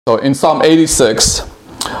So in Psalm 86,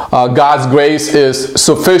 God's grace is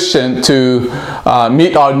sufficient to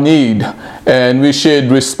meet our need, and we should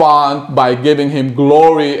respond by giving Him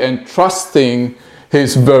glory and trusting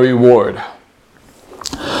His very word.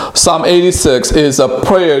 Psalm 86 is a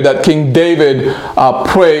prayer that King David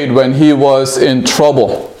prayed when he was in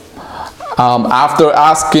trouble. After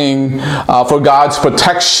asking for God's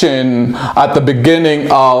protection at the beginning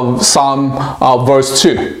of Psalm verse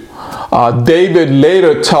 2. David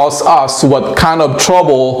later tells us what kind of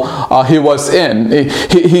trouble he was in.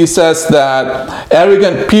 He says that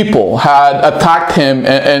arrogant people had attacked him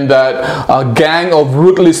and that a gang of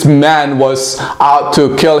ruthless men was out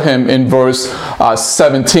to kill him in verse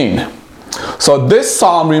 17. So this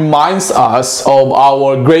psalm reminds us of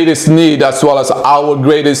our greatest need as well as our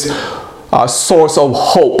greatest source of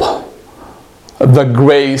hope, the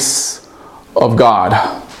grace of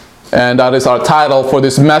God. And that is our title for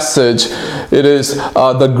this message. It is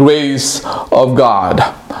the grace of God.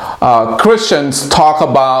 Christians talk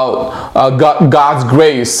about God's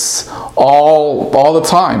grace all the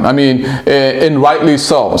time. I mean, and rightly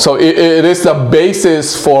so. So it is the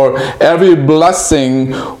basis for every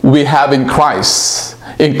blessing we have in Christ,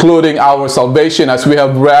 including our salvation, as we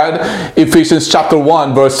have read Ephesians chapter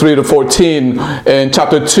 1 verse 3 to 14 and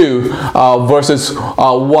chapter 2 verses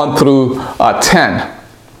 1 through 10.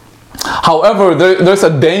 However, there's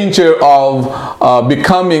a danger of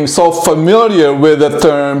becoming so familiar with the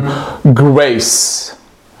term grace.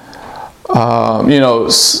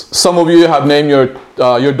 Some of you have named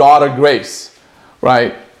your daughter Grace,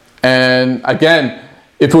 right? And again,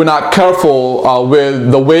 if we're not careful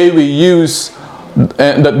with the way we use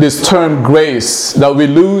this term grace, that we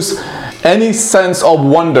lose any sense of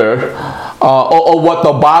wonder or what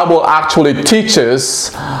the Bible actually teaches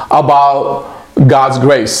about God's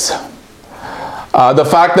grace. The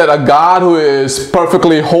fact that a God who is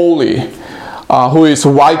perfectly holy, who is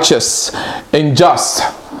righteous and just,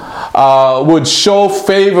 would show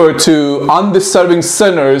favor to undeserving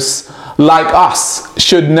sinners like us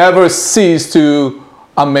should never cease to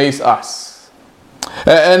amaze us.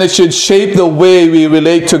 And it should shape the way we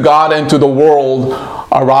relate to God and to the world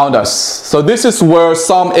around us. So this is where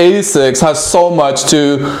Psalm 86 has so much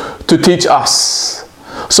to teach us.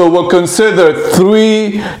 So we'll consider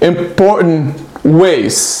three important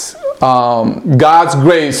ways God's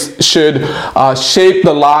grace should shape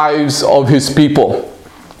the lives of His people.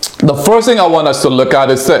 The first thing I want us to look at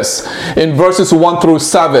is this. In verses 1 through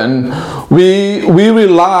 7, we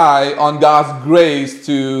rely on God's grace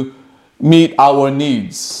to meet our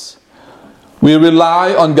needs. We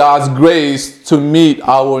rely on God's grace to meet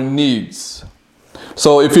our needs.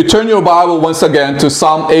 So if you turn your Bible once again to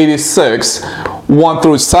Psalm 86, 1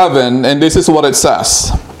 through 7, and this is what it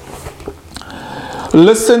says.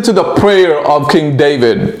 Listen to the prayer of King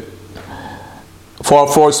David for our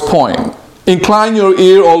first point. Incline your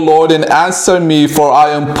ear, O Lord, and answer me, for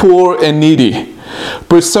I am poor and needy.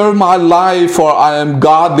 Preserve my life, for I am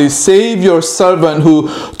godly. Save your servant who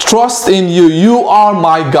trusts in you. You are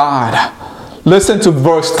my God. Listen to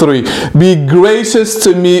verse 3. Be gracious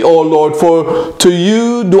to me, O Lord, for to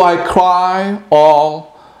you do I cry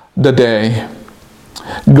all the day.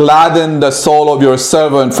 Gladden the soul of your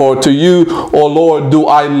servant, for to you, O Lord, do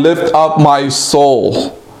I lift up my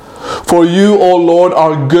soul. For you, O Lord,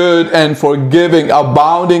 are good and forgiving,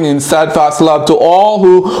 abounding in steadfast love to all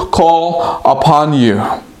who call upon you.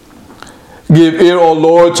 Give ear, O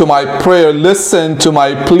Lord, to my prayer. Listen to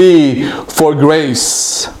my plea for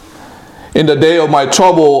grace. In the day of my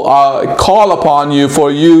trouble, I call upon you,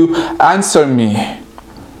 for you answer me.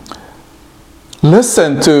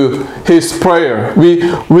 Listen to his prayer. We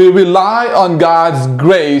rely on God's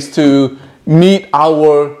grace to meet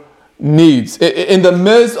our needs. In the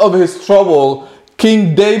midst of his trouble,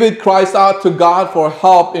 King David cries out to God for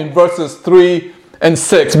help in verses 3 and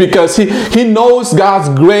 6 because he knows God's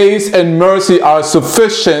grace and mercy are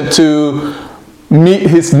sufficient to meet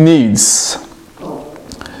his needs.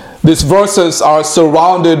 These verses are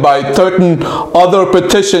surrounded by 13 other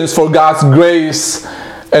petitions for God's grace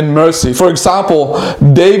and mercy. For example,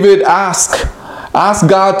 David asked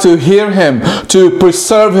God to hear him, to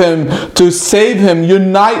preserve him, to save him,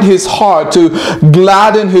 unite his heart, to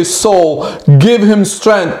gladden his soul, give him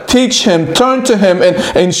strength, teach him, turn to him,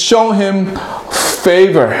 and show him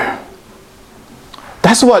favor.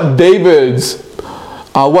 That's what David's,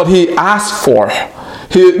 what he asked for.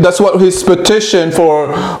 That's what his petition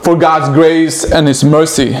for God's grace and his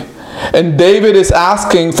mercy. And David is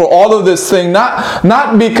asking for all of this thing,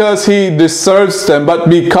 not because he deserves them, but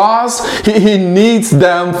because he needs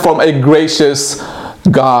them from a gracious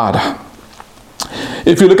God.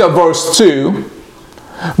 If you look at verse 2,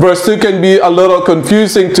 Verse 2 can be a little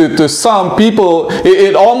confusing to some people.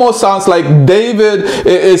 It almost sounds like David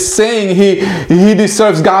is saying he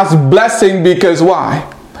deserves God's blessing because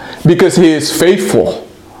why? Because he is faithful.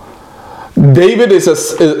 David is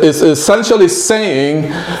essentially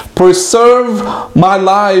saying, preserve my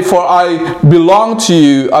life, for I belong to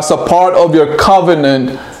you as a part of your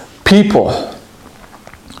covenant people.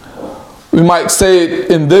 We might say it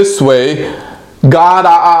in this way: God,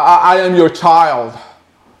 I am your child,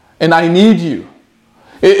 and I need you.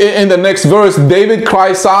 In the next verse, David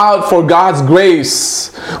cries out for God's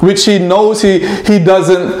grace, which he knows he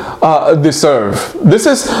doesn't deserve. This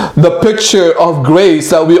is the picture of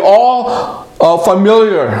grace that we all are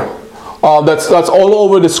familiar. That's all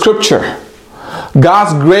over the scripture.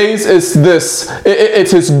 God's grace is this.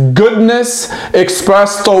 It's His goodness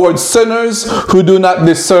expressed towards sinners who do not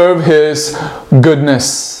deserve His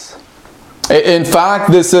goodness. In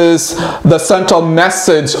fact, this is the central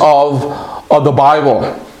message of the Bible.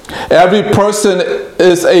 Every person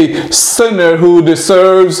is a sinner who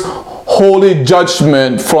deserves holy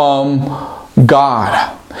judgment from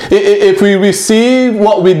God. If we receive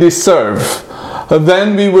what we deserve,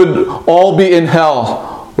 then we would all be in hell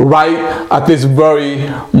right at this very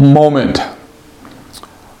moment.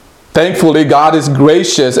 Thankfully, God is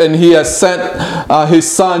gracious, and He has sent His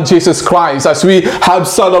Son, Jesus Christ. As we have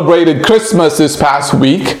celebrated Christmas this past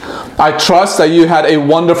week, I trust that you had a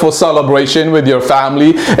wonderful celebration with your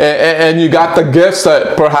family, and you got the gifts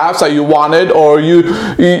that perhaps that you wanted or you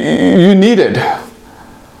needed.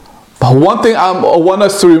 But one thing I want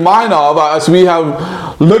us to remind of, as we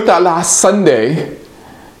have looked at last Sunday,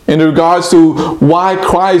 in regards to why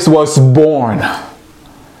Christ was born.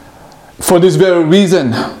 For this very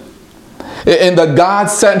reason, in that God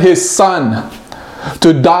sent His Son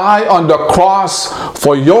to die on the cross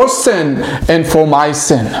for your sin and for my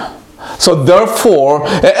sin. So therefore,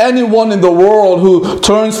 anyone in the world who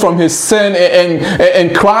turns from his sin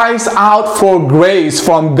and cries out for grace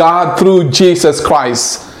from God through Jesus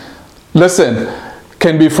Christ, listen,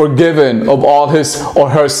 can be forgiven of all his or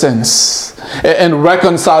her sins and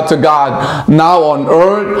reconciled to God now on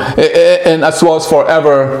earth and as well as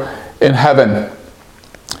forever in heaven.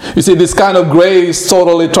 You see, this kind of grace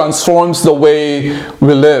totally transforms the way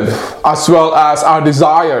we live as well as our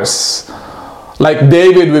desires. Like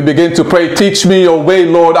David, we begin to pray, teach me your way,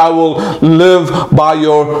 Lord, I will live by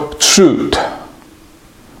your truth.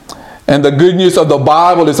 And the good news of the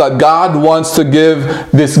Bible is that God wants to give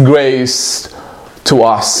this grace to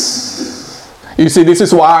us. You see, this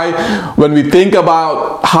is why when we think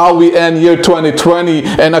about how we end year 2020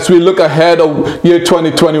 and as we look ahead of year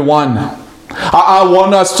 2021, I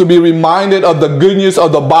want us to be reminded of the good news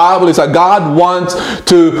of the Bible is that God wants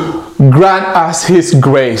to grant us His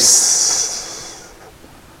grace.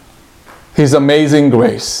 His amazing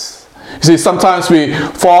grace. You see, sometimes we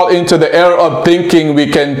fall into the error of thinking we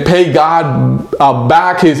can pay God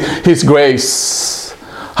back His grace.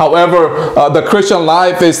 However, the Christian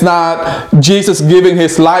life is not Jesus giving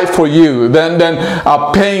His life for you, then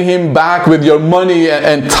paying Him back with your money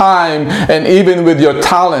and time and even with your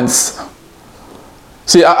talents.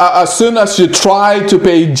 See, as soon as you try to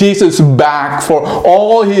pay Jesus back for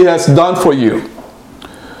all He has done for you,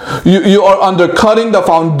 you are undercutting the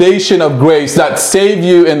foundation of grace that saved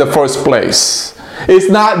you in the first place. It's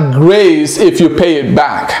not grace if you pay it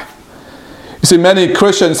back. You see, many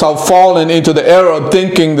Christians have fallen into the error of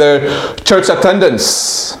thinking their church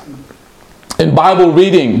attendance and Bible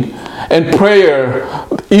reading and prayer,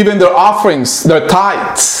 even their offerings, their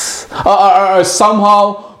tithes, are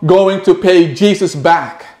somehow going to pay Jesus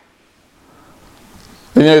back.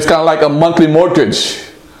 You know, it's kind of like a monthly mortgage.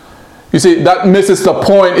 You see, that misses the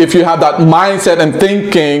point if you have that mindset and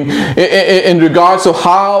thinking in regards to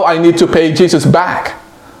how I need to pay Jesus back.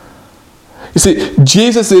 You see,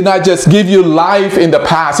 Jesus did not just give you life in the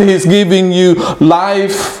past. He's giving you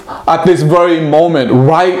life at this very moment,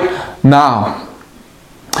 right now.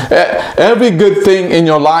 Every good thing in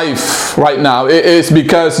your life right now is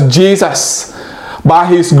because Jesus, by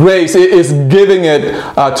His grace, is giving it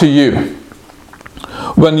to you.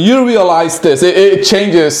 When you realize this, it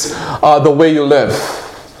changes the way you live.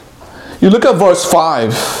 You look at verse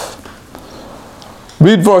 5.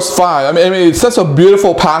 Read verse 5. I mean, it's such a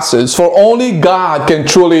beautiful passage. For only God can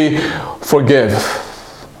truly forgive.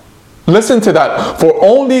 Listen to that. For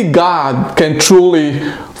only God can truly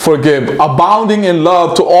forgive, abounding in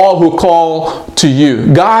love to all who call to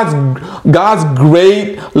you. God's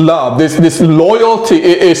great love, this loyalty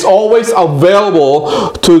is always available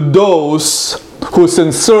to those who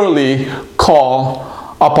sincerely call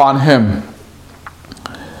upon Him.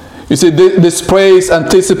 You see, this praise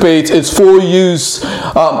anticipates its full use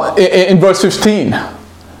in verse 15.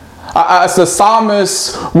 As the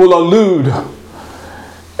psalmist will allude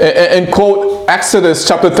and quote Exodus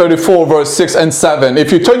chapter 34, verse 6 and 7.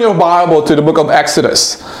 If you turn your Bible to the book of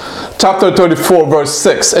Exodus, chapter 34, verse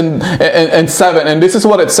 6 and 7, and this is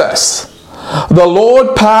what it says. The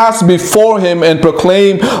Lord passed before him and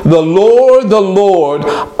proclaimed, the Lord,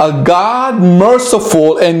 a God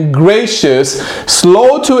merciful and gracious,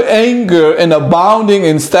 slow to anger and abounding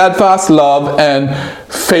in steadfast love and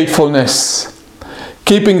faithfulness,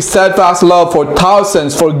 keeping steadfast love for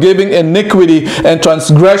thousands, forgiving iniquity and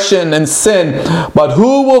transgression and sin, but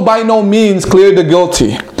who will by no means clear the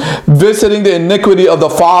guilty, visiting the iniquity of the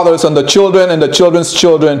fathers on the children and the children's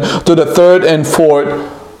children to the third and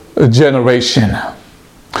fourth generation.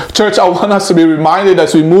 Church, I want us to be reminded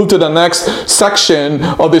as we move to the next section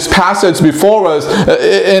of this passage before us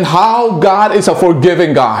in how God is a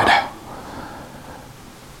forgiving God.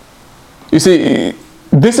 You see,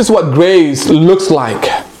 this is what grace looks like.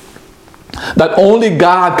 That only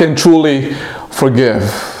God can truly forgive.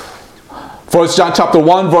 1 John chapter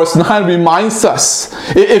 1 verse 9 reminds us,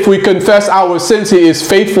 if we confess our sins, He is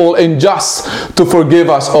faithful and just to forgive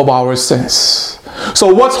us of our sins.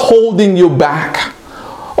 So what's holding you back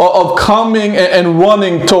of coming and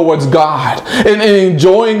running towards God and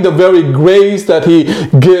enjoying the very grace that He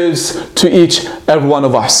gives to each every one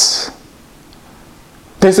of us?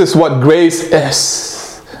 This is what grace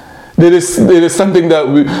is. It is something that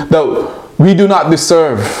we do not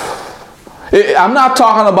deserve. I'm not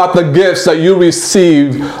talking about the gifts that you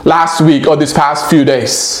received last week or these past few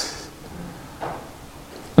days.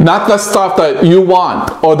 Not the stuff that you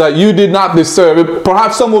want or that you did not deserve.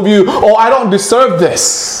 Perhaps some of you, I don't deserve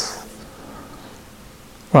this.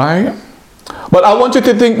 Right? But I want you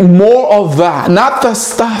to think more of that. Not the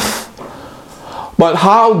stuff, but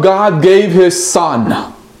how God gave His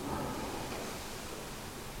Son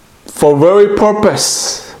for very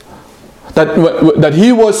purpose. That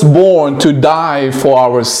He was born to die for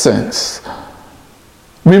our sins.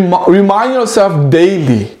 Remind yourself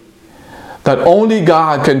daily that only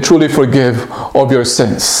God can truly forgive of your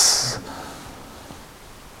sins.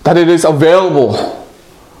 That it is available.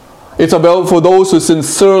 It's available for those who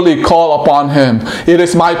sincerely call upon Him. It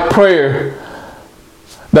is my prayer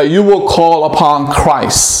that you will call upon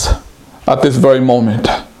Christ at this very moment.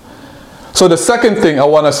 So the second thing I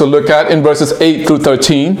want us to look at in verses 8 through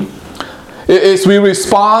 13 is we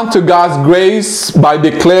respond to God's grace by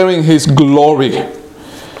declaring His glory.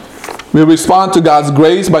 We respond to God's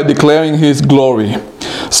grace by declaring His glory.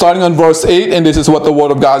 Starting on verse 8, and this is what the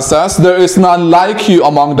Word of God says. There is none like you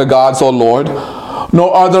among the gods, O Lord,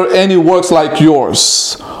 nor are there any works like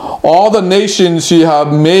yours. All the nations you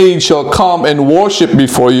have made shall come and worship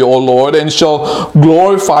before you, O Lord, and shall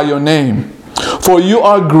glorify your name. For you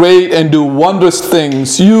are great and do wondrous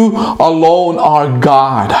things. You alone are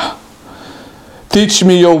God. Teach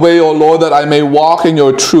me your way, O Lord, that I may walk in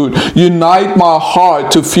your truth. Unite my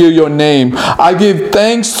heart to fear your name. I give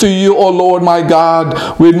thanks to you, O Lord my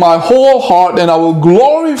God, with my whole heart, and I will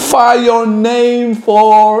glorify your name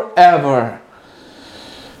forever.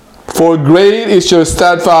 For great is your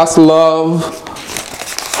steadfast love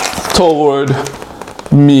toward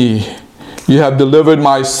me. You have delivered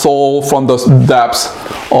my soul from the depths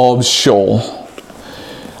of Sheol.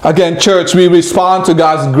 Again, church, we respond to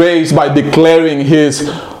God's grace by declaring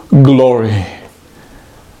His glory.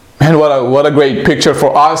 Man, what a great picture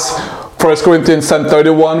for us. 1 Corinthians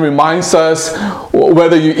 10:31 reminds us,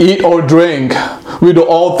 whether you eat or drink, we do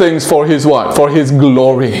all things for His what? For His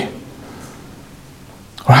glory.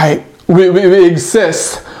 Right? We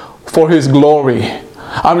exist for His glory.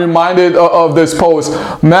 I'm reminded of this post.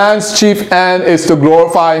 Man's chief end is to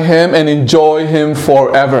glorify Him and enjoy Him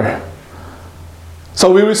forever. So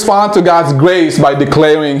we respond to God's grace by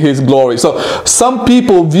declaring His glory. So some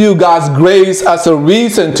people view God's grace as a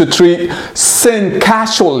reason to treat sin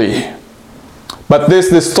casually. But this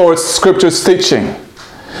distorts Scripture's teaching.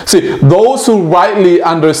 See, those who rightly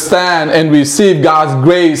understand and receive God's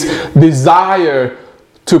grace desire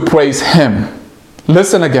to praise Him.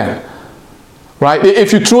 Listen again. Right?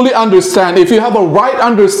 If you truly understand, if you have a right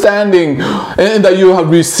understanding and that you have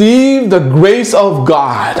received the grace of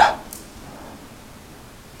God,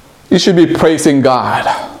 you should be praising God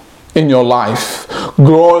in your life,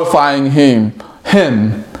 glorifying Him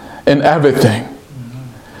in everything.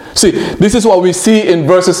 See, this is what we see in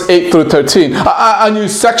verses 8 through 13. A new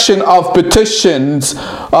section of petitions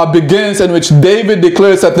begins in which David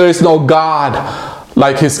declares that there is no God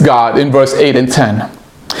like his God in verse 8 and 10.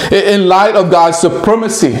 In light of God's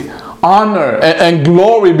supremacy honor and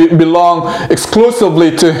glory belong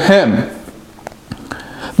exclusively to Him.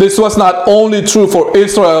 This was not only true for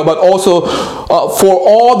Israel, but also for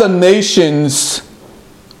all the nations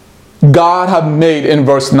God had made in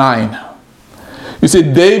verse 9. You see,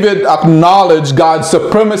 David acknowledged God's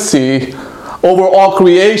supremacy over all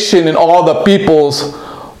creation and all the peoples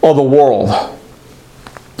of the world.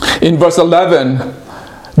 In verse 11,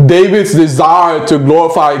 David's desire to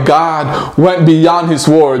glorify God went beyond his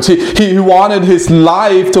words. He wanted his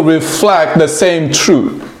life to reflect the same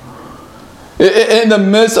truth. In the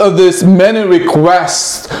midst of this many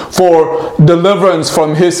requests for deliverance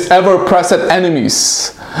from his ever-present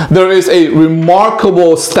enemies, there is a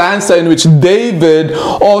remarkable stanza in which David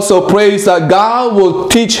also prays that God will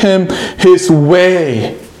teach him His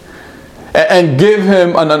way and give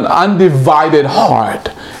him an undivided heart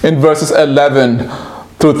in verses 11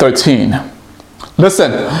 through 13.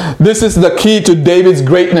 Listen, this is the key to David's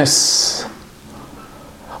greatness.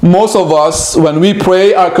 Most of us, when we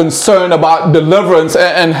pray, are concerned about deliverance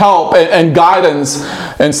and help and guidance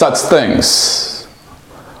and such things.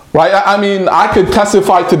 Right? I mean, I could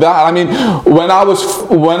testify to that. I mean, when I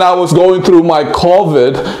was going through my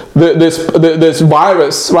COVID, this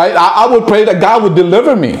virus, right? I would pray that God would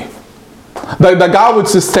deliver me, that God would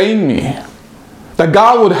sustain me, that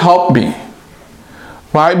God would help me.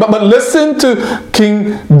 Right? But listen to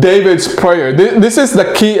King David's prayer. This is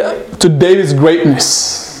the key to David's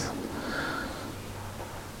greatness.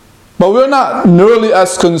 But we're not nearly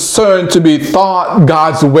as concerned to be taught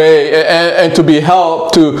God's way and to be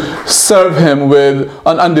helped to serve Him with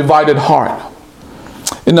an undivided heart.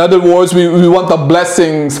 In other words, we want the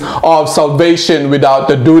blessings of salvation without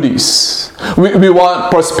the duties. We want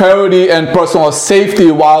prosperity and personal safety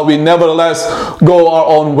while we nevertheless go our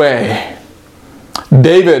own way.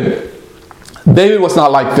 David was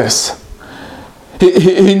not like this.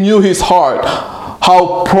 He knew his heart,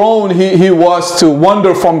 how prone he was to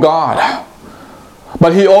wander from God.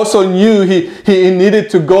 But he also knew he needed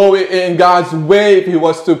to go in God's way if he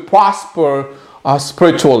was to prosper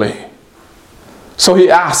spiritually. So he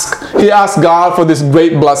asked God for this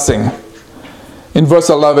great blessing. In verse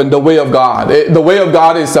 11, the way of God. The way of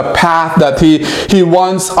God is a path that He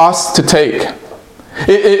wants us to take.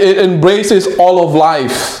 It embraces all of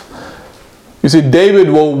life. You see, David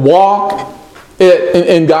will walk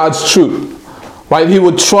in God's truth. Right? He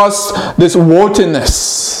would trust this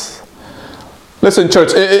worthiness. Listen,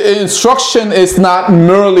 church, instruction is not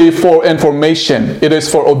merely for information. It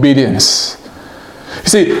is for obedience. You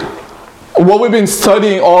see, what we've been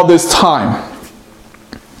studying all this time,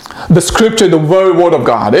 the scripture, the very word of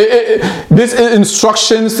God. This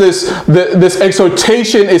instructions, this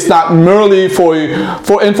exhortation is not merely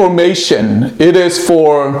for information. It is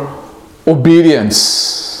for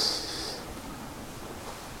obedience.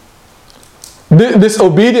 This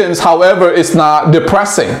obedience, however, is not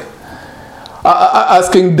depressing. As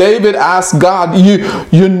King David asked God,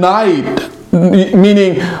 unite,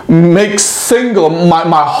 meaning make single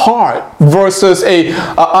my heart versus a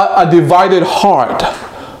divided heart.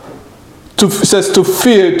 Says to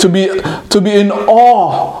fear, to be in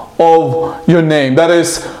awe of your name. That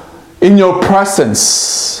is, in your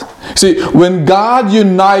presence. See, when God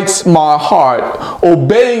unites my heart,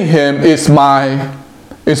 obeying Him is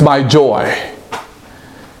my joy.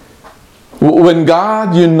 When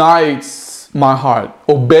God unites my heart,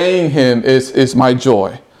 obeying Him is my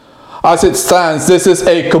joy. As it stands, this is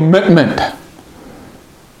a commitment.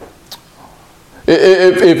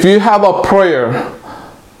 If you have a prayer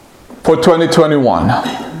for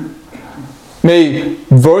 2021, may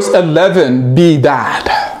verse 11 be that.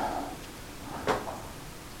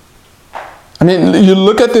 I mean, you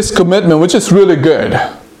look at this commitment, which is really good.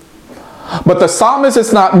 But the psalmist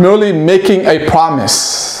is not merely making a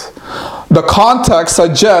promise. The context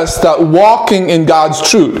suggests that walking in God's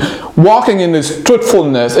truth, walking in His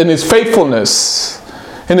truthfulness, in His faithfulness,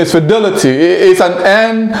 in His fidelity, is an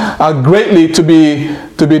end greatly to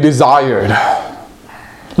be desired.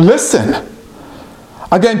 Listen.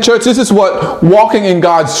 Again, church, this is what walking in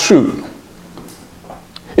God's truth.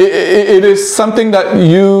 It is something that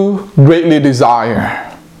you greatly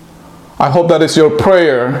desire. I hope that is your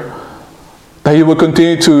prayer, that you will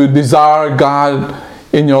continue to desire God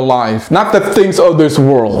in your life, not the things of this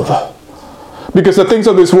world, because the things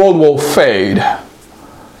of this world will fade,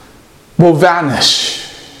 will vanish.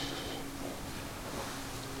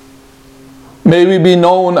 May we be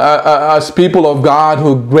known as people of God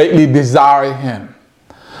who greatly desire Him,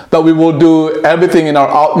 that we will do everything in our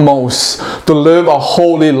utmost to live a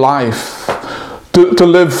holy life, to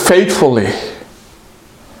live faithfully.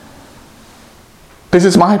 This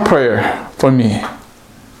is my prayer for me.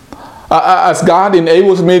 as God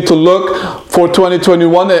enables me to look for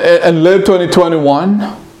 2021 and live 2021,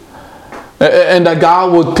 and that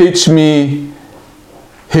God will teach me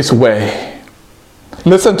His way.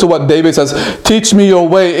 Listen to what David says. Teach me your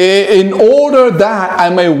way in order that I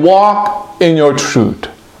may walk in your truth.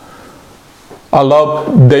 I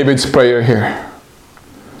love David's prayer here.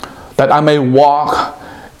 That I may walk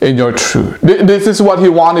in your truth. This is what he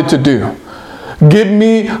wanted to do. Give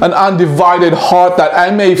me an undivided heart that I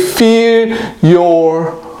may fear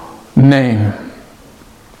your name.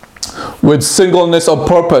 With singleness of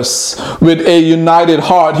purpose, with a united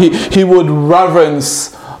heart, he would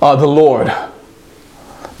reverence the Lord.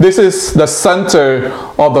 This is the center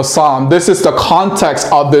of the psalm. This is the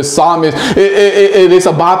context of this psalm. It is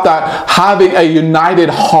about that, having a united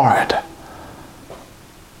heart.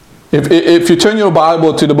 If you turn your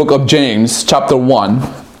Bible to the book of James, chapter 1.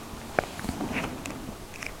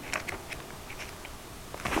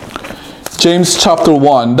 James chapter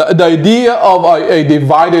 1. The idea of a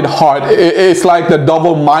divided heart is like the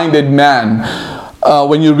double-minded man.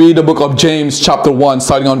 When you read the book of James chapter 1,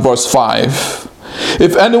 starting on verse 5.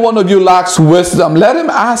 If any one of you lacks wisdom, let him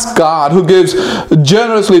ask God, who gives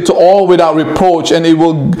generously to all without reproach, and it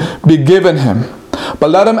will be given him. But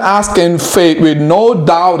let him ask in faith with no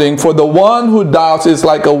doubting, for the one who doubts is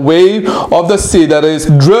like a wave of the sea that is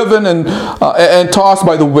driven and tossed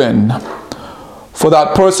by the wind. For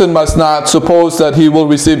that person must not suppose that he will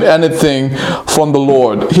receive anything from the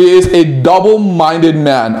Lord. He is a double-minded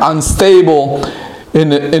man, unstable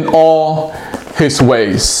in all his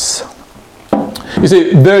ways. You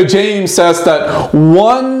see, there James says that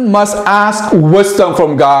one must ask wisdom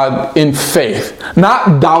from God in faith,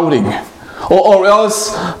 not doubting. Or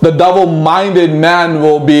else the double-minded man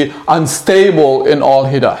will be unstable in all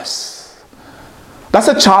he does. That's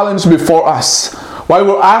a challenge before us. Why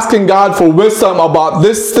we're asking God for wisdom about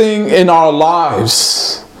this thing in our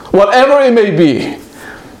lives. Whatever it may be,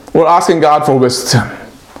 we're asking God for wisdom.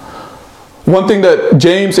 One thing that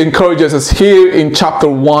James encourages us here in chapter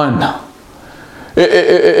 1,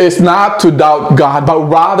 it's not to doubt God, but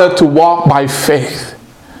rather to walk by faith.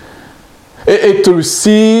 To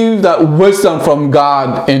receive that wisdom from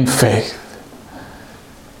God in faith.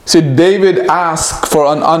 See, David asked for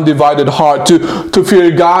an undivided heart to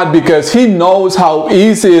fear God because he knows how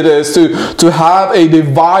easy it is to have a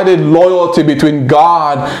divided loyalty between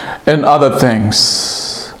God and other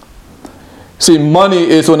things. See, money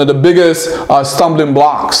is one of the biggest stumbling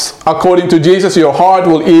blocks. According to Jesus, your heart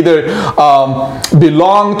will either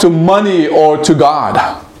belong to money or to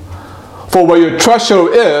God. For where your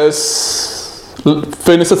treasure is,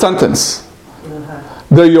 finish the sentence,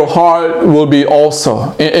 there your heart will be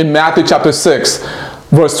also. In Matthew chapter 6,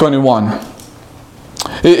 verse 21.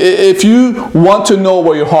 If you want to know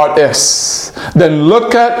where your heart is, then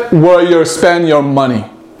look at where you spend your money.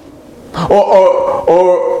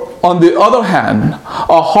 Or on the other hand,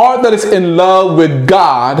 a heart that is in love with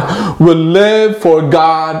God will live for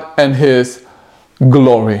God and His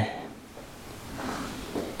glory.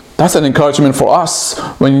 That's an encouragement for us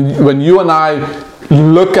when you and I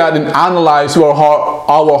look at and analyze where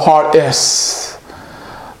our heart is.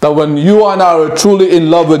 That when you and I are truly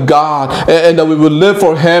in love with God, and that we will live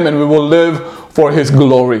for Him and we will live for His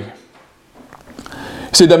glory.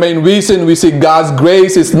 See, the main reason we seek God's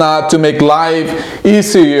grace is not to make life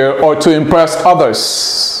easier or to impress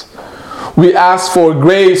others. We ask for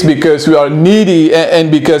grace because we are needy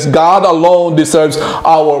and because God alone deserves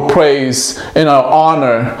our praise and our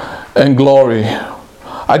honor and glory.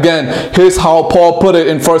 Again, here's how Paul put it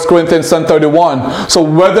in 1 Corinthians 10:31. So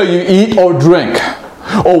whether you eat or drink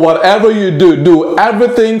or whatever you do, do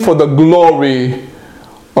everything for the glory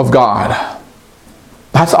of God.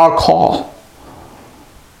 That's our call.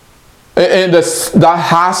 And that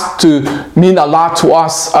has to mean a lot to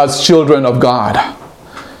us as children of God.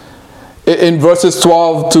 In verses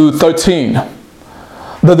 12 to 13,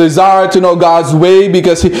 the desire to know God's way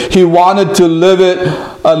because he wanted to live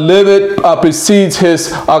it precedes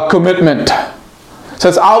his commitment. It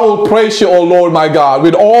says, I will praise you, O Lord my God,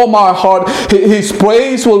 with all my heart. His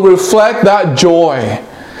praise will reflect that joy.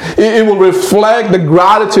 It will reflect the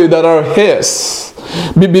gratitude that are His.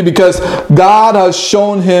 Because God has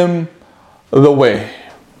shown him the way.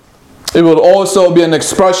 It will also be an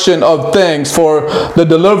expression of thanks for the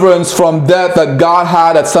deliverance from death that God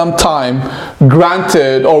had at some time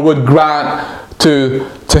granted or would grant to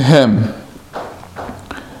him.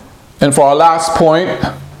 And for our last point,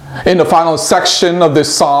 in the final section of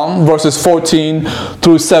this psalm, verses 14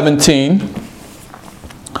 through 17,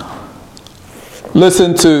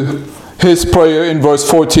 listen to his prayer in verse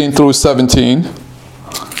 14 through 17.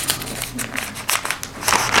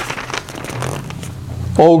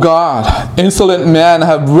 O God, insolent men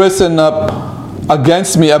have risen up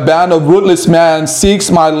against me. A band of ruthless men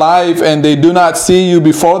seeks my life, and they do not see you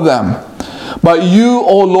before them. But you,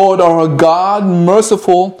 O Lord, are a God,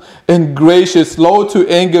 merciful and gracious, slow to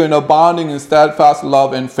anger and abounding in steadfast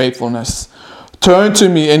love and faithfulness. Turn to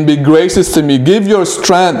me and be gracious to me. Give your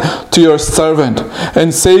strength to your servant,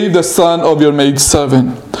 and save the son of your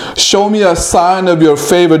maidservant. Show me a sign of your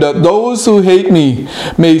favor, that those who hate me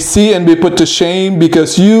may see and be put to shame,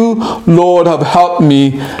 because you, Lord, have helped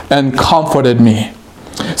me and comforted me.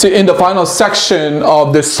 See, in the final section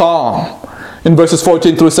of this psalm, in verses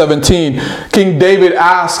 14 through 17, King David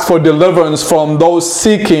asked for deliverance from those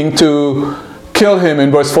seeking to kill him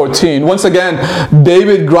in verse 14. Once again,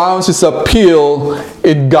 David grounds his appeal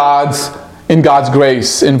in God's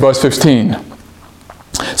grace in verse 15.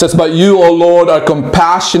 It says, but you, O Lord, are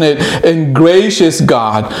compassionate and gracious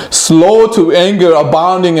God, slow to anger,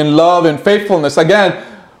 abounding in love and faithfulness. Again,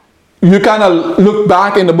 you kind of look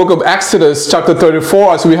back in the book of Exodus chapter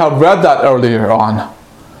 34 as we have read that earlier on.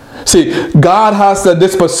 See, God has the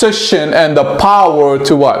disposition and the power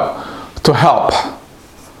to what? To help.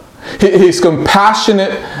 He's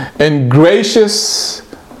compassionate and gracious,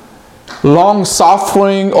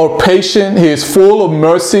 long-suffering or patient. He is full of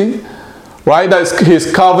mercy, right? That's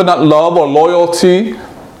his covenant love or loyalty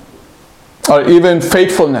or even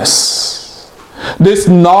faithfulness. This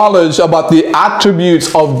knowledge about the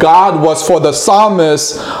attributes of God was for the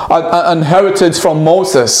psalmist an heritage from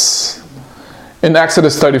Moses in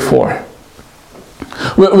Exodus 34.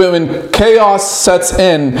 When chaos sets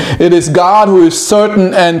in, it is God who is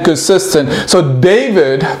certain and consistent. So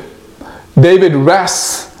David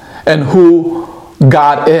rests in who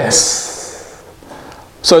God is.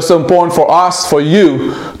 So it's important for us, for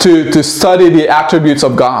you, to study the attributes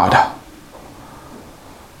of God.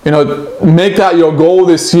 You know, make that your goal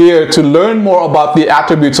this year, to learn more about the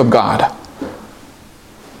attributes of God.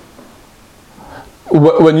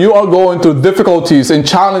 When you are going through difficulties and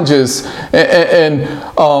challenges and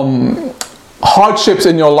hardships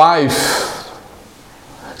in your life,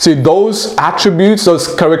 see, those attributes,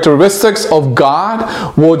 those characteristics of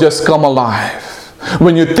God will just come alive.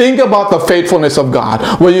 When you think about the faithfulness of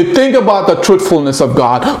God, when you think about the truthfulness of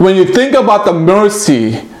God, when you think about the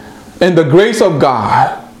mercy and the grace of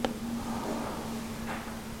God,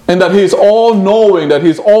 and that He's all-knowing, that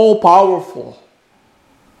He's all-powerful,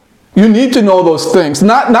 you need to know those things.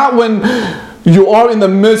 Not when you are in the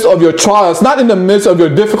midst of your trials, not in the midst of your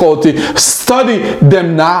difficulty. Study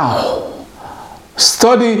them now.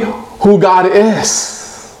 Study who God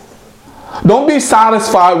is. Don't be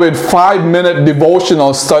satisfied with 5-minute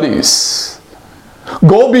devotional studies.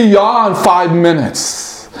 Go beyond 5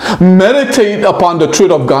 minutes. Meditate upon the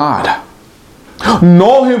truth of God.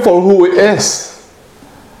 Know Him for who He is.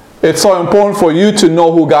 It's so important for you to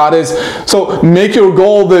know who God is. So make your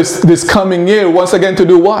goal this coming year, once again, to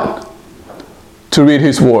do what? To read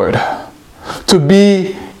His Word. To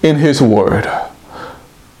be in His Word.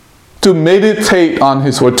 To meditate on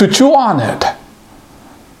His Word. To chew on it.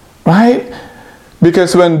 Right?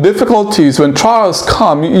 Because when difficulties, when trials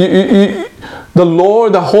come, the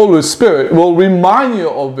Lord, the Holy Spirit, will remind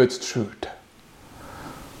you of its truth.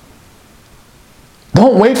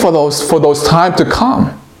 Don't wait for those times to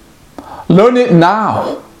come. Learn it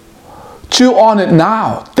now. Chew on it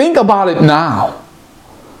now. Think about it now.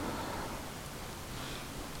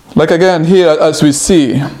 Like again here, as we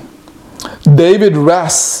see, David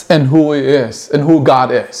rests in who he is and who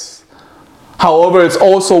God is. However, it's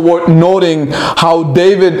also worth noting how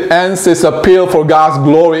David ends his appeal for God's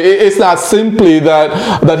glory. It's not simply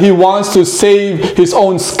that he wants to save his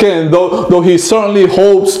own skin, though he certainly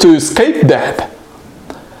hopes to escape death.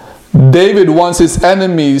 David wants his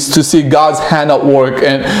enemies to see God's hand at work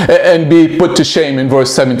and be put to shame in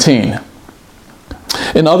verse 17.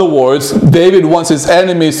 In other words, David wants his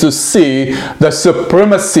enemies to see the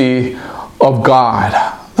supremacy of God.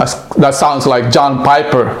 That sounds like John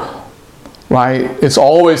Piper, right? It's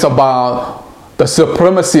always about the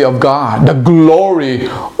supremacy of God, the glory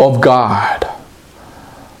of God.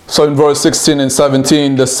 So in verse 16 and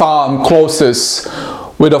 17, the psalm closes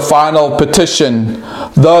with a final petition,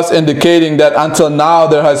 thus indicating that until now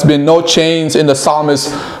there has been no change in the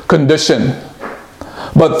psalmist's condition.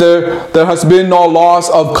 But there has been no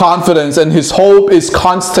loss of confidence, and his hope is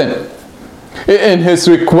constant in his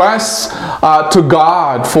request to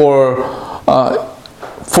God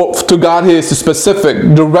to God he is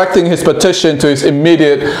specific, directing his petition to his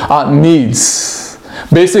immediate needs.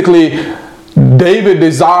 Basically, David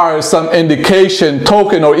desires some indication,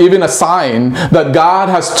 token, or even a sign that God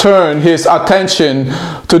has turned his attention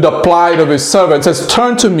to the plight of his servant. He says,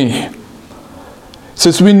 turn to me.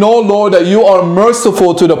 Since we know, Lord, that you are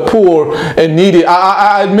merciful to the poor and needy.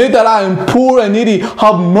 I admit that I am poor and needy.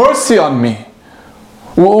 Have mercy on me.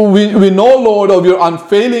 We know, Lord, of your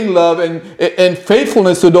unfailing love and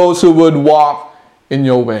faithfulness to those who would walk in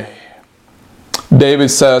your way. David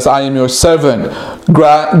says, I am your servant.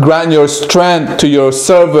 Grant your strength to your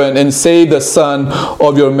servant and save the son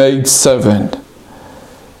of your maidservant.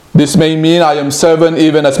 This may mean I am servant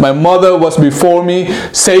even as my mother was before me.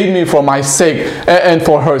 Save me for my sake and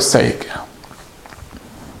for her sake.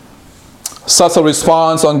 Such a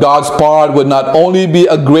response on God's part would not only be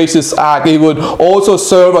a gracious act, it would also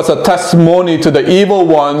serve as a testimony to the evil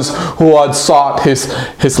ones who had sought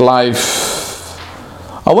his life.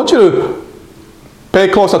 I want you to pay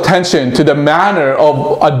close attention to the manner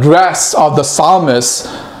of address of the psalmist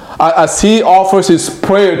as he offers his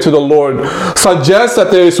prayer to the Lord. Suggests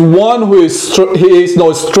that there is one who is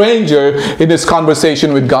no stranger in his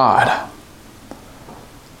conversation with God.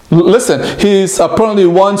 Listen, he is apparently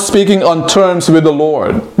one speaking on terms with the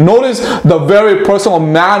Lord. Notice the very personal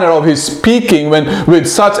manner of his speaking with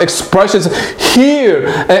such expressions. Hear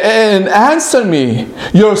and answer me.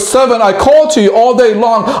 Your servant, I call to you all day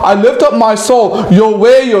long. I lift up my soul, your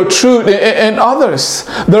way, your truth, and others.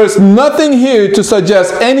 There is nothing here to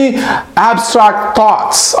suggest any abstract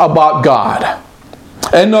thoughts about God,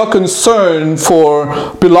 and no concern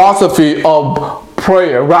for philosophy of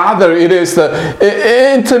prayer. Rather, it is the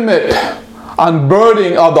intimate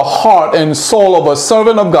unburdening of the heart and soul of a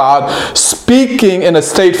servant of God, speaking in a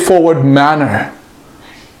straightforward manner,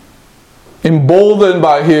 emboldened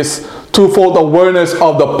by his twofold awareness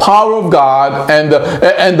of the power of God and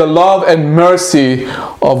the love and mercy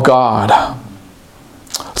of God.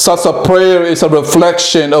 Such a prayer is a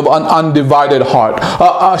reflection of an undivided heart,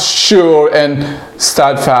 a sure and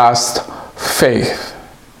steadfast faith.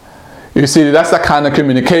 You see, that's the kind of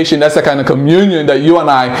communication, that's the kind of communion that you and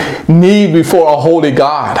I need before a holy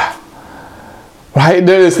God. Right?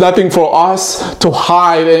 There is nothing for us to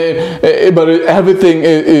hide, but everything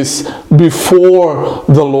is before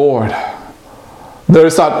the Lord. There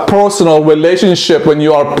is that personal relationship when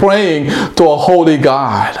you are praying to a holy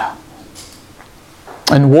God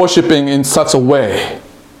and worshiping in such a way.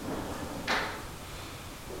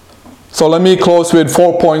 So let me close with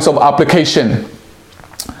 4 points of application.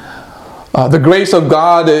 The grace of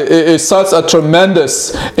God is such a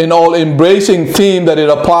tremendous and all-embracing theme that it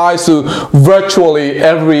applies to virtually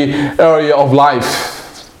every area of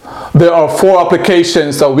life. There are 4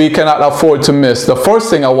 applications that we cannot afford to miss. The first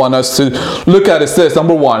thing I want us to look at is this.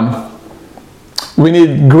 Number 1, we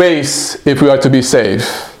need grace if we are to be saved.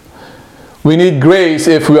 We need grace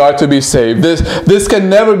if we are to be saved. This can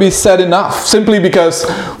never be said enough, simply because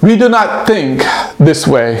we do not think this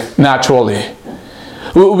way naturally.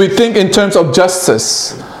 We think in terms of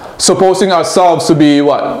justice, supposing ourselves to be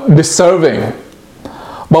deserving.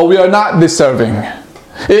 But we are not deserving.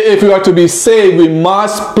 If we are to be saved, we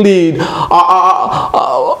must plead.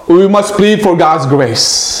 We must plead for God's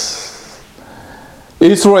grace.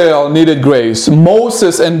 Israel needed grace.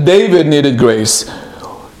 Moses and David needed grace.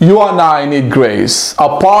 You and I need grace.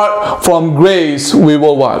 Apart from grace, we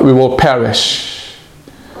will what? We will perish.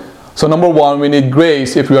 So number 1, we need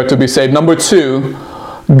grace if we are to be saved. Number 2,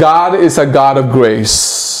 God is a God of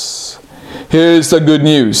grace. Here's the good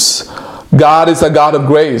news. God is a God of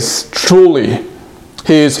grace, truly.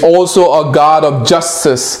 He is also a God of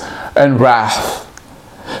justice and wrath.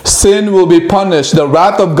 Sin will be punished. The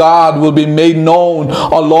wrath of God will be made known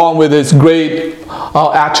along with His great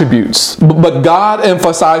attributes. But God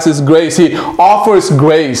emphasizes grace. He offers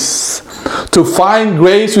grace. To find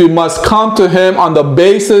grace, we must come to Him on the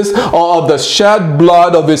basis of the shed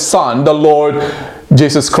blood of His Son, the Lord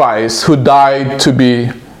Jesus Christ, who died to be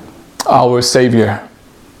our Savior.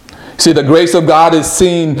 See, the grace of God is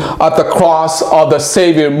seen at the cross of the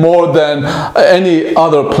Savior more than any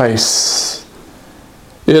other place.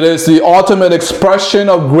 It is the ultimate expression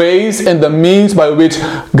of grace and the means by which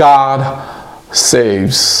God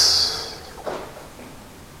saves.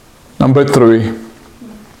 Number 3,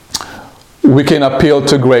 we can appeal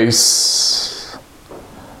to grace.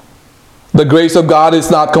 The grace of God is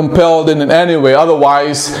not compelled in any way,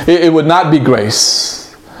 otherwise it would not be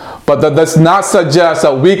grace. But that does not suggest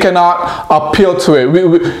that we cannot appeal to it.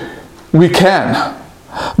 We can.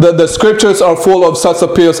 The scriptures are full of such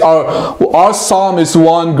appeals. Our psalm is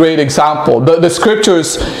one great example. The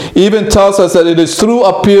scriptures even tells us that it is through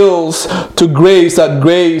appeals to grace that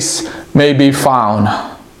grace may be found.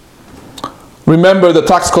 Remember the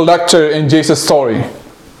tax collector in Jesus' story.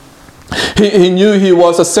 He knew he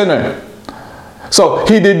was a sinner. So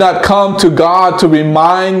he did not come to God to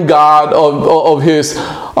remind God of his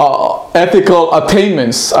ethical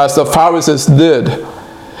attainments as the Pharisees did.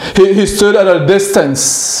 He stood at a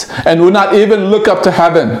distance and would not even look up to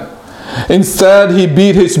heaven. Instead, he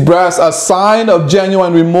beat his breast, a sign of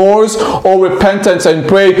genuine remorse or repentance, and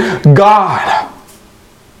prayed, God,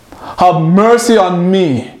 have mercy on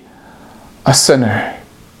me, a sinner.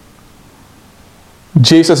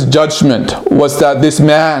 Jesus' judgment was that this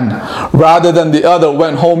man, rather than the other,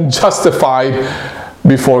 went home justified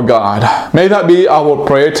before God. May that be our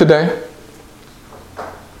prayer today.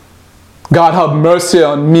 God, have mercy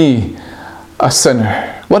on me, a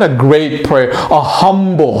sinner. What a great prayer. A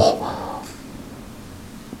humble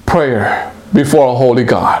prayer before a holy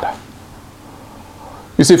God.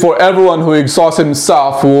 You see, for everyone who exalts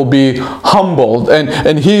himself will be humbled,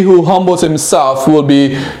 and he who humbles himself will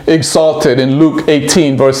be exalted, in Luke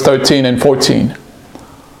 18, verse 13 and 14.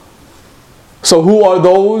 So who are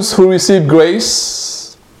those who receive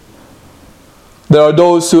grace? There are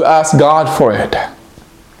those who ask God for it.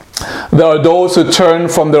 There are those who turn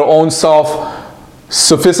from their own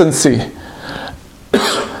self-sufficiency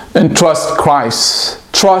and trust Christ.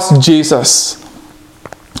 Trust Jesus.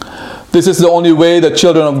 This is the only way the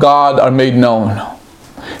children of God are made known.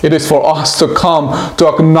 It is for us to come to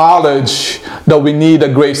acknowledge that we need the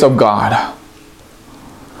grace of God.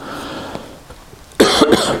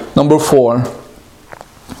 Number 4,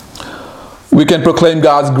 we can proclaim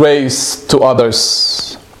God's grace to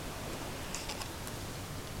others.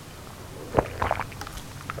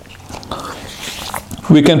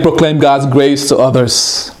 We can proclaim God's grace to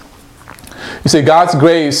others. You see, God's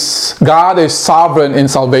grace, God is sovereign in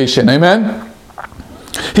salvation. Amen?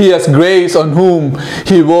 He has grace on whom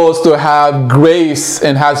He wills to have grace,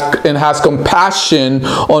 and has compassion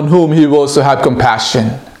on whom He wills to have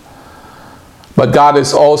compassion. But God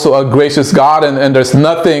is also a gracious God, and there's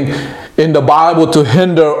nothing in the Bible to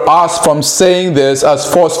hinder us from saying this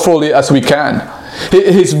as forcefully as we can.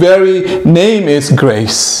 His very name is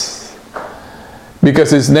grace.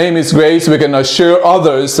 Because His name is grace, we can assure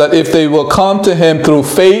others that if they will come to Him through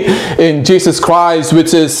faith in Jesus Christ,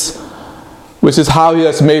 which is how He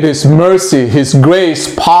has made His mercy, His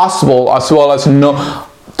grace possible, as well as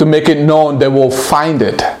to make it known, they will find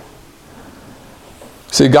it.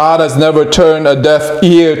 See, God has never turned a deaf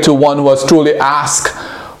ear to one who has truly asked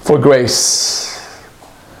for grace.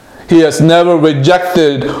 He has never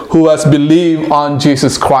rejected who has believed on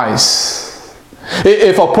Jesus Christ.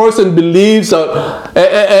 If a person believes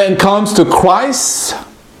and comes to Christ,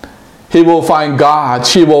 he will find God,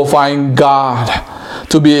 she will find God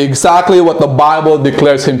to be exactly what the Bible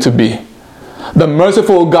declares Him to be. The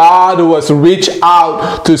merciful God who has reached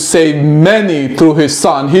out to save many through His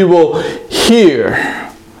Son. He will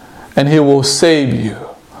hear and He will save you.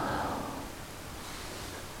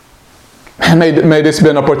 And may this be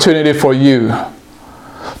an opportunity for you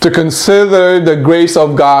to consider the grace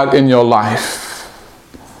of God in your life.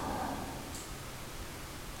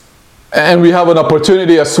 And we have an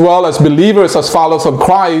opportunity as well as believers, as followers of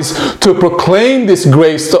Christ, to proclaim this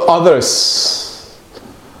grace to others.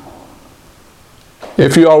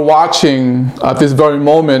 If you are watching at this very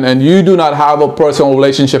moment and you do not have a personal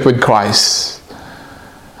relationship with Christ,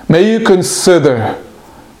 may you consider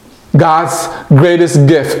God's greatest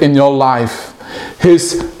gift in your life,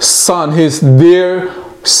 His Son, His dear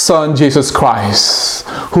Son, Jesus Christ,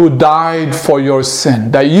 who died for your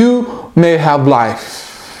sin, that you may have life,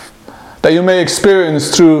 that you may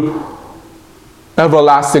experience true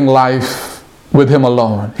everlasting life with Him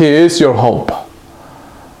alone. He is your hope.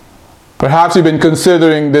 Perhaps you've been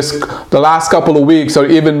considering this the last couple of weeks or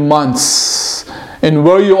even months, and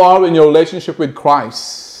where you are in your relationship with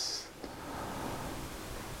Christ.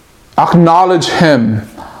 Acknowledge Him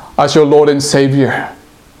as your Lord and Savior.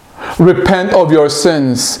 Repent of your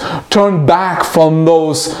sins. Turn back from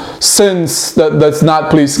those sins that does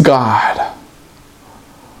not please God.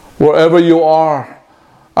 Wherever you are,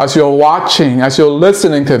 as you're watching, as you're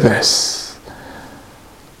listening to this,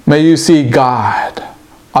 may you see God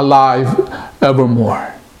alive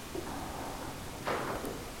evermore.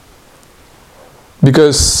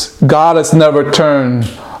 Because God has never turned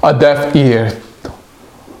a deaf ear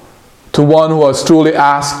to one who has truly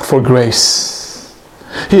asked for grace.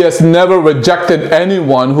 He has never rejected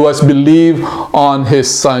anyone who has believed on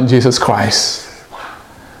His Son, Jesus Christ.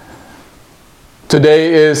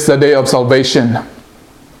 Today is the day of salvation.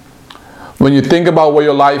 When you think about where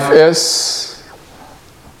your life is,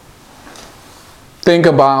 think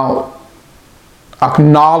about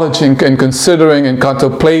acknowledging and considering and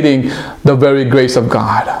contemplating the very grace of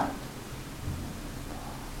God.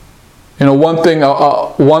 You know, one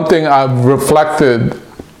one thing I've reflected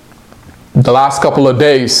the last couple of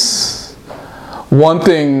days, one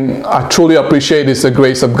thing I truly appreciate is the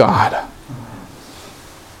grace of God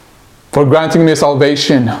for granting me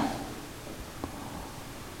salvation,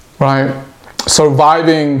 right?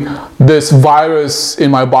 Surviving this virus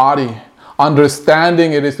in my body,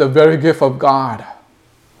 understanding it is the very gift of God.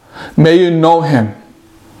 May you know Him.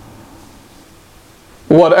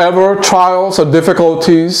 Whatever trials or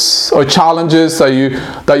difficulties or challenges that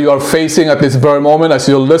you are facing at this very moment, as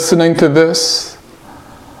you're listening to this,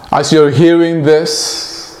 as you're hearing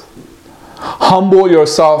this, humble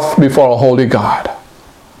yourself before a holy God.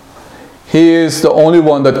 He is the only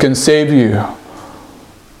one that can save you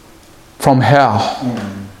from hell.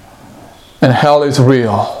 And hell is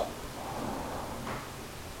real.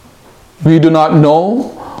 We do not know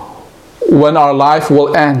when our life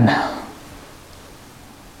will end.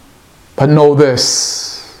 But know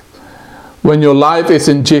this, when your life is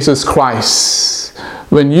in Jesus Christ,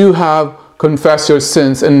 when you have confessed your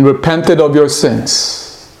sins and repented of your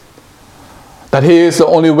sins, that He is the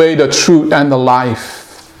only way, the truth, and the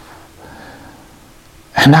life.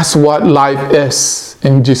 And that's what life is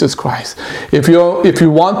in Jesus Christ. If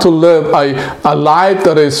you want to live a life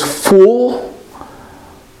that is full,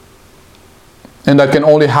 and that can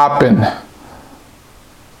only happen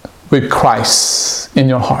with Christ in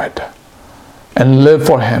your heart, and live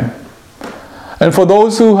for Him. And for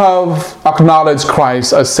those who have acknowledged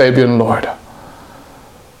Christ as Savior and Lord,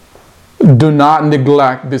 do not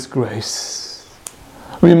neglect this grace.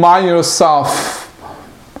 Remind yourself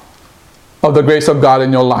of the grace of God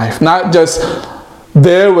in your life. Not just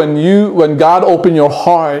there when God opened your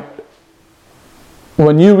heart,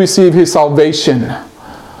 when you received His salvation,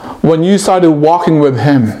 when you started walking with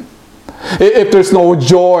Him. If there's no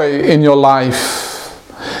joy in your life,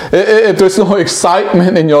 if there's no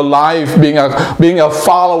excitement in your life being a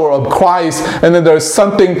follower of Christ, and then there's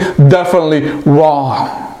something definitely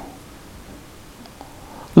wrong.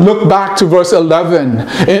 Look back to verse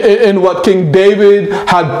 11 in what King David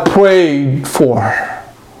had prayed for.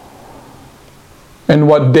 And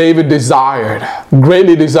what David desired,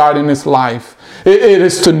 greatly desired in his life. It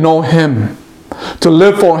is to know Him, to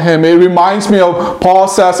live for Him. It reminds me of Paul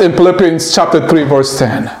says in Philippians chapter 3 verse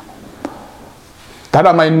 10. That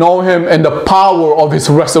I might know Him and the power of His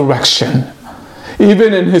resurrection.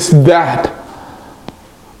 Even in His death,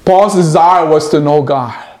 Paul's desire was to know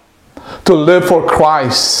God, to live for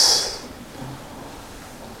Christ.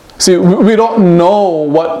 See, we don't know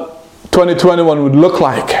what 2021 would look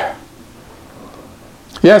like.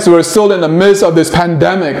 Yes, we're still in the midst of this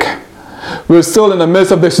pandemic. We're still in the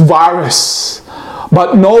midst of this virus.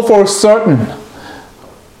 But know for certain,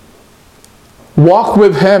 walk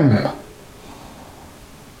with Him.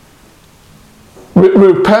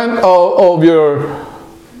 Repent of your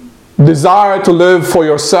desire to live for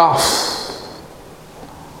yourself,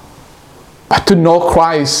 but to know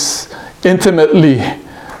Christ intimately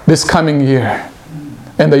this coming year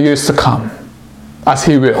and the years to come, as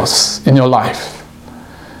He wills in your life.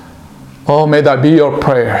 Oh, may that be your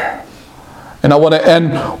prayer. And I want to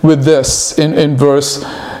end with this in verse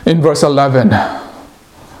 11.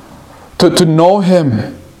 To know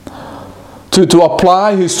Him, to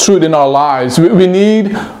apply His truth in our lives. We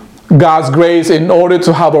need God's grace in order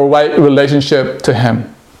to have a right relationship to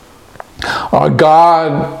Him. Our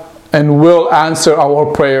God and will answer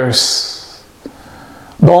our prayers.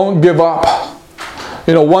 Don't give up.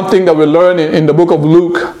 You know, one thing that we learn in the book of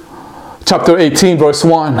Luke, chapter 18, verse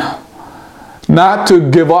 1, not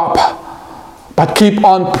to give up, but keep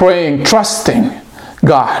on praying, trusting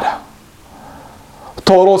God.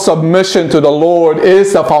 Total submission to the Lord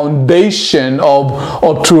is the foundation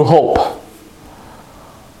of true hope.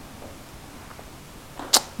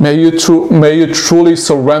 May you truly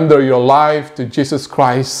surrender your life to Jesus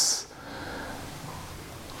Christ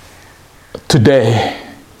today.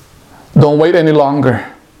 Don't wait any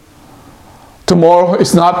longer. Tomorrow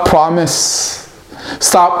is not promised.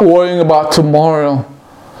 Stop worrying about tomorrow.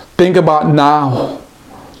 Think about now.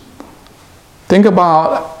 Think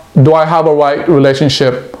about, do I have a right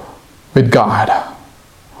relationship with God?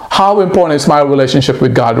 How important is my relationship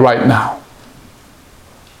with God right now?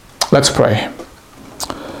 Let's pray.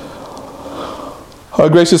 Our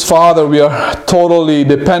gracious Father, we are totally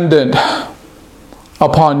dependent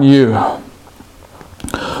upon You.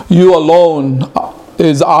 You alone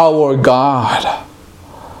is our God.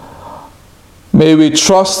 May we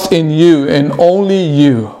trust in You and only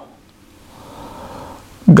You.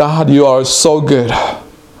 God, You are so good.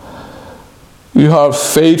 You are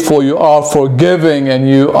faithful, You are forgiving, and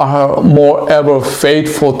You are more ever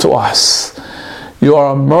faithful to us. You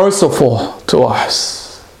are merciful to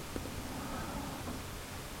us.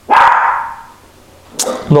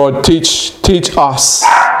 Lord, teach us.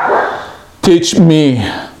 Teach me.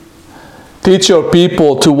 Teach your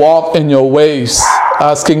people to walk in your ways,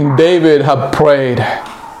 as King David had prayed.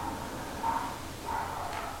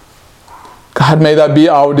 God, may that be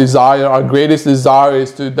our desire. Our greatest desire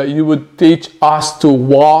is that you would teach us to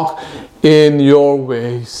walk in your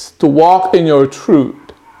ways, to walk in your truth.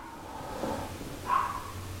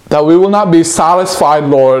 That we will not be satisfied,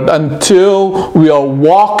 Lord, until we are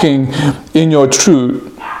walking in your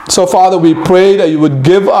truth. So, Father, we pray that you would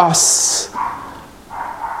give us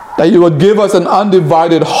an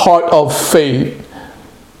undivided heart of faith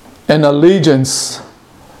and allegiance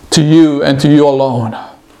to you and to you alone.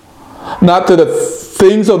 Not to the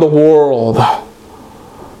things of the world,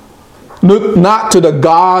 not to the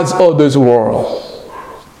gods of this world.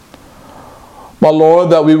 But Lord,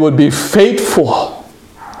 that we would be faithful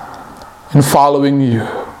in following you.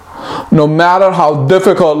 No matter how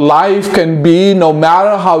difficult life can be, no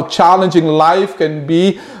matter how challenging life can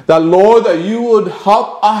be, that Lord, that you would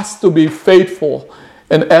help us to be faithful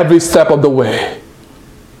in every step of the way.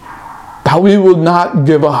 That we will not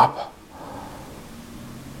give up.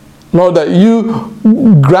 Lord, that you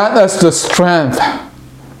grant us the strength.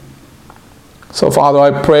 So, Father,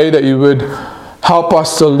 I pray that you would help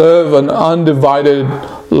us to live an undivided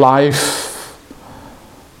life.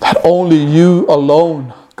 That only you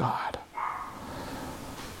alone, God.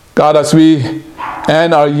 God, as we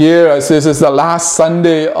end our year, as this is the last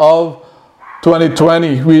Sunday of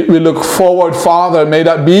 2020, we look forward, Father. May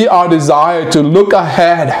that be our desire to look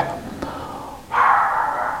ahead.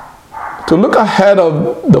 To look ahead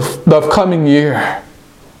of the coming year.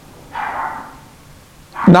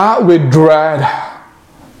 Not with dread.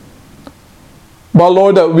 But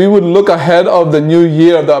Lord, that we would look ahead of the new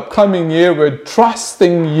year, the upcoming year, with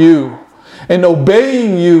trusting you and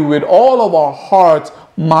obeying you with all of our heart,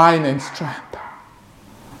 mind, and strength.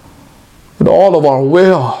 With all of our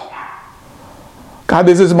will. God,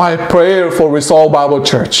 this is my prayer for Resolve Bible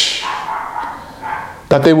Church.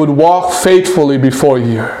 That they would walk faithfully before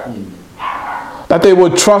you. That they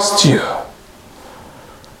would trust you.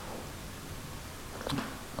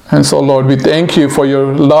 And so, Lord, we thank you for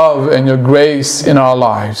your love and your grace in our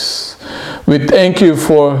lives. We thank you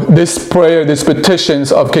for this prayer, these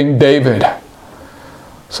petitions of King David.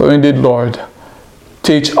 So indeed, Lord,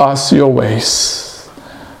 teach us your ways.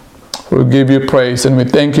 We'll give you praise and we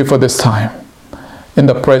thank you for this time. In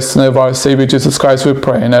the presence of our Savior Jesus Christ we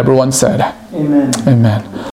pray. And everyone said, Amen. Amen.